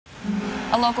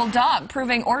A local dog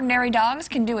proving ordinary dogs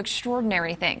can do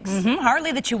extraordinary things.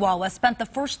 Harley the Chihuahua spent the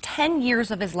first 10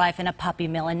 years of his life in a puppy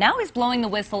mill, and now he's blowing the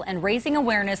whistle and raising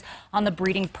awareness on the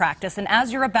breeding practice. And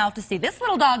as you're about to see, this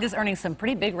little dog is earning some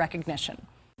pretty big recognition.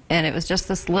 And it was just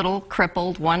this little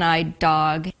crippled, one-eyed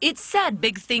dog. It's said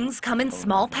big things come in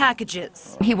small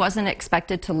packages. He wasn't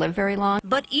expected to live very long.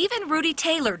 But even Rudy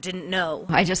Taylor didn't know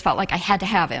I just felt like I had to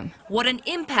have him. what an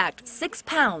impact 6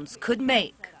 pounds could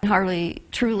make. Harley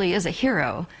truly is a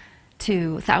hero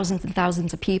to thousands and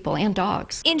thousands of people and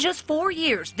dogs. In just 4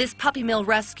 years, this puppy mill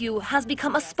rescue has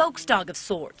become a spokesdog of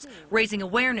sorts, raising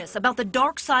awareness about the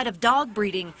dark side of dog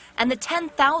breeding and the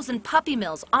 10,000 puppy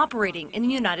mills operating in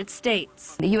the United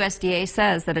States. The USDA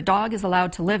says that a dog is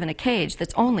allowed to live in a cage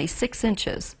that's only 6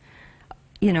 inches,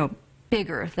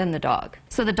 bigger than the dog.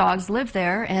 So the dogs live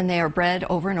there and they are bred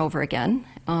over and over again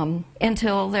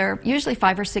until they're usually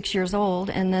 5 or 6 years old,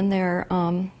 and then they're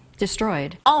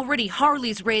destroyed. Already,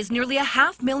 Harley's raised nearly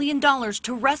 $500,000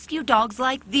 to rescue dogs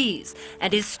like these,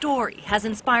 and his story has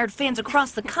inspired fans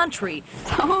across the country.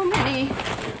 So many.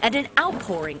 And an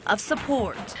outpouring of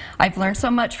support. I've learned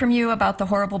so much from you about the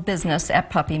horrible business at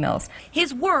puppy mills.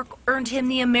 His work earned him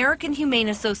the American Humane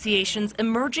Association's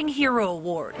Emerging Hero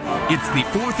Award. It's the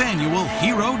 4th annual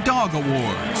Hero Dog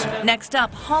Awards. Next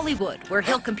up, Hollywood, where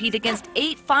he'll compete against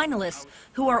 8 finalists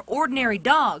who are ordinary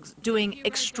dogs doing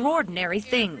extraordinary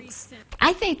things.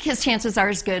 I think his chances are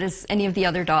as good as any of the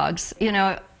other dogs,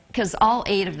 because all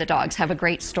 8 of the dogs have a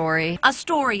great story. A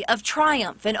story of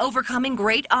triumph and overcoming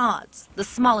great odds. The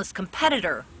smallest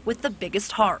competitor with the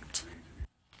biggest heart.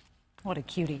 What a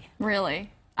cutie.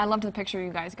 Really. I loved the picture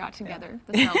you guys got together.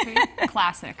 The selfie.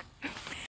 Classic.